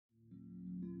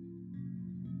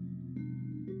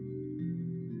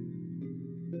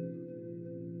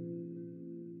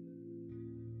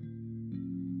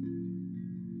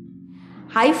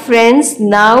Hi friends,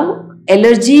 now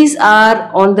allergies are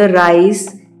on the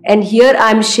rise and here I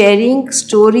am sharing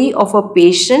story of a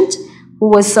patient who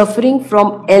was suffering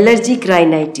from allergic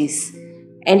rhinitis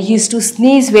and he used to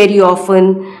sneeze very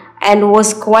often and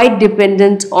was quite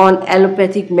dependent on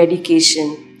allopathic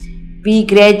medication. We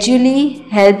gradually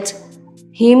helped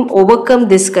him overcome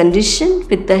this condition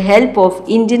with the help of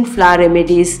Indian Flower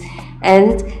Remedies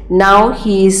and now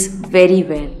he is very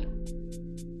well.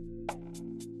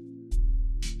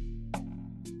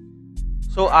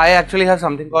 So I actually have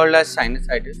something called as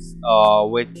sinusitis,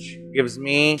 which gives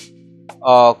me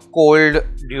cold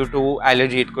due to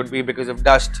allergy. It could be because of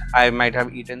dust. I might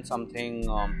have eaten something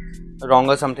wrong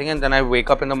or something, and then I wake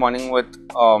up in the morning with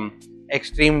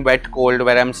extreme wet cold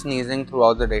where I'm sneezing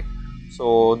throughout the day.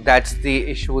 So that's the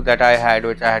issue that I had,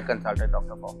 which I had consulted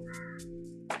doctor for.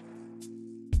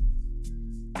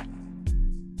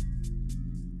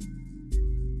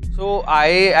 So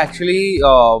I actually,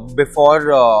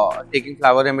 before taking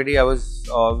flower remedy, I was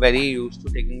very used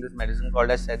to taking this medicine called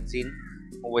as Sinusitis,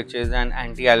 which is an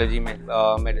anti-allergy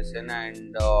medicine,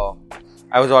 and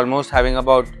I was almost having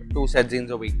about 2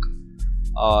 Sinusitis a week.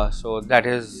 So that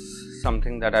is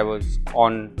something that I was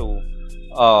on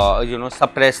to,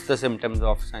 suppress the symptoms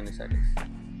of sinusitis.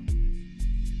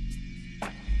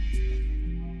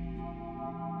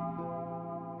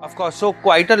 Of course, so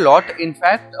quite a lot. In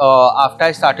fact, after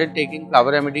I started taking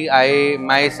flower remedy,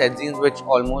 my Sinusitis, which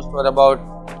almost were about,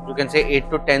 you can say 8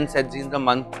 to 10 Sinusitis a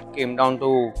month, came down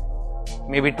to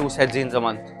maybe 2 Sinusitis a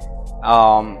month.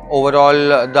 Overall,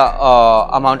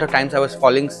 the amount of times I was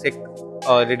falling sick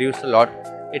reduced a lot.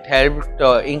 It helped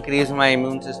increase my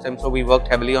immune system, so we worked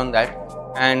heavily on that,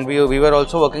 and we were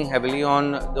also working heavily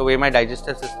on the way my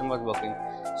digestive system was working.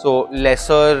 So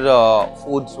lesser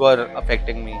foods were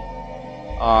affecting me.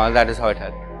 That is how it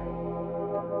helped.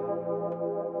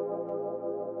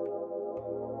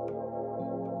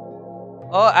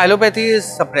 Allopathy is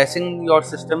suppressing your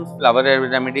system. Flower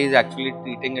remedy is actually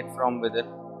treating it from within.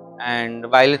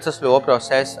 And while it's a slower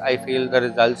process, I feel the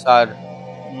results are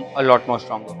a lot more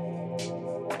stronger.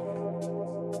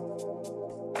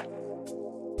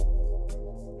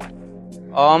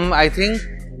 I think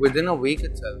within a week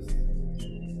itself.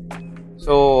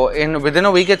 So within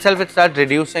a week itself, it starts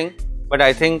reducing. But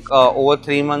I think over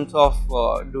 3 months of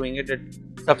doing it, it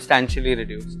substantially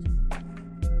reduced.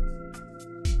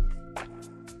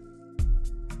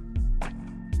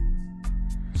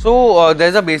 So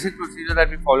there's a basic procedure that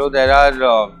we follow. There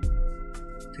are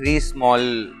 3 small,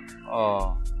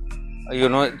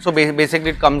 so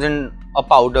basically it comes in a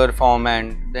powder form,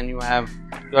 and then you have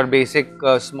your basic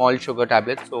small sugar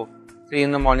tablets. So 3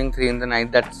 in the morning, 3 in the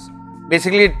night. That's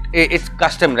basically it's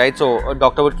custom, right? So a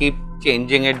doctor would keep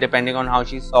changing it depending on how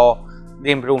she saw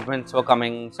the improvements were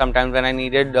coming. Sometimes when I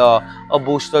needed a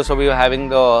booster, so we were having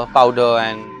the powder,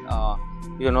 and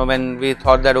when we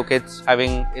thought that okay, it's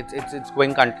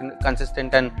going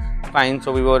consistent and fine,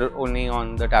 so we were only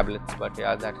on the tablets. But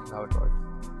yeah, that is how it was.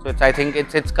 So I think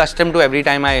it's custom to every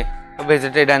time I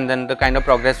visited, and then the kind of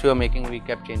progress we were making, we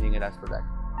kept changing it as per that.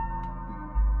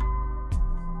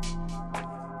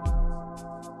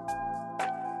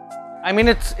 I mean,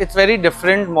 it's very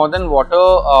different. More than water,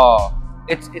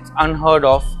 it's unheard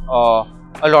of.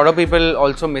 A lot of people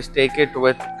also mistake it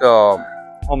with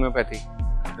homeopathy,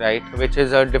 right? Which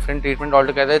is a different treatment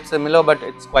altogether. It's similar, but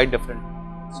it's quite different.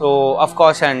 So of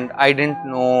course, and I didn't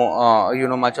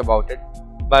know much about it,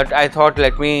 but I thought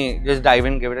let me just dive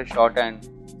in, give it a shot, and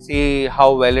see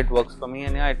how well it works for me.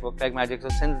 And yeah, it worked like magic. So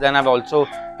since then, I've also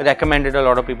recommended a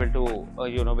lot of people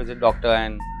to visit doctor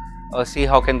and see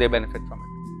how can they benefit from it.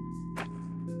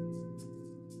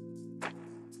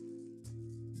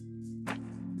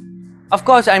 Of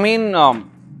course, I mean,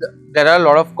 there are a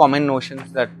lot of common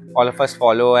notions that all of us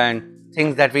follow, and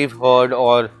things that we've heard,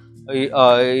 or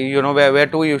we're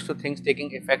too used to things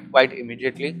taking effect quite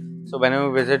immediately. So whenever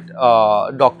we visit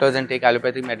doctors and take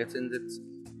allopathic medicines, it's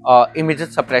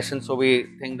immediate suppression. So we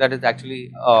think that it's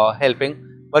actually helping,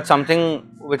 but something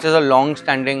which is a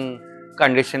long-standing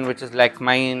condition, which is like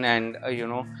mine, and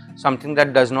something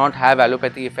that does not have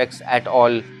allopathy effects at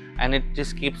all, and it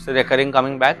just keeps recurring,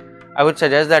 coming back. I would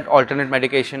suggest that alternate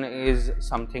medication is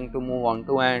something to move on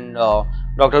to, and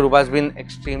Dr. Rupa has been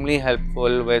extremely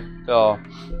helpful with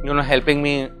helping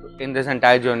me in this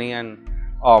entire journey, and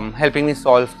helping me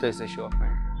solve this issue of mine.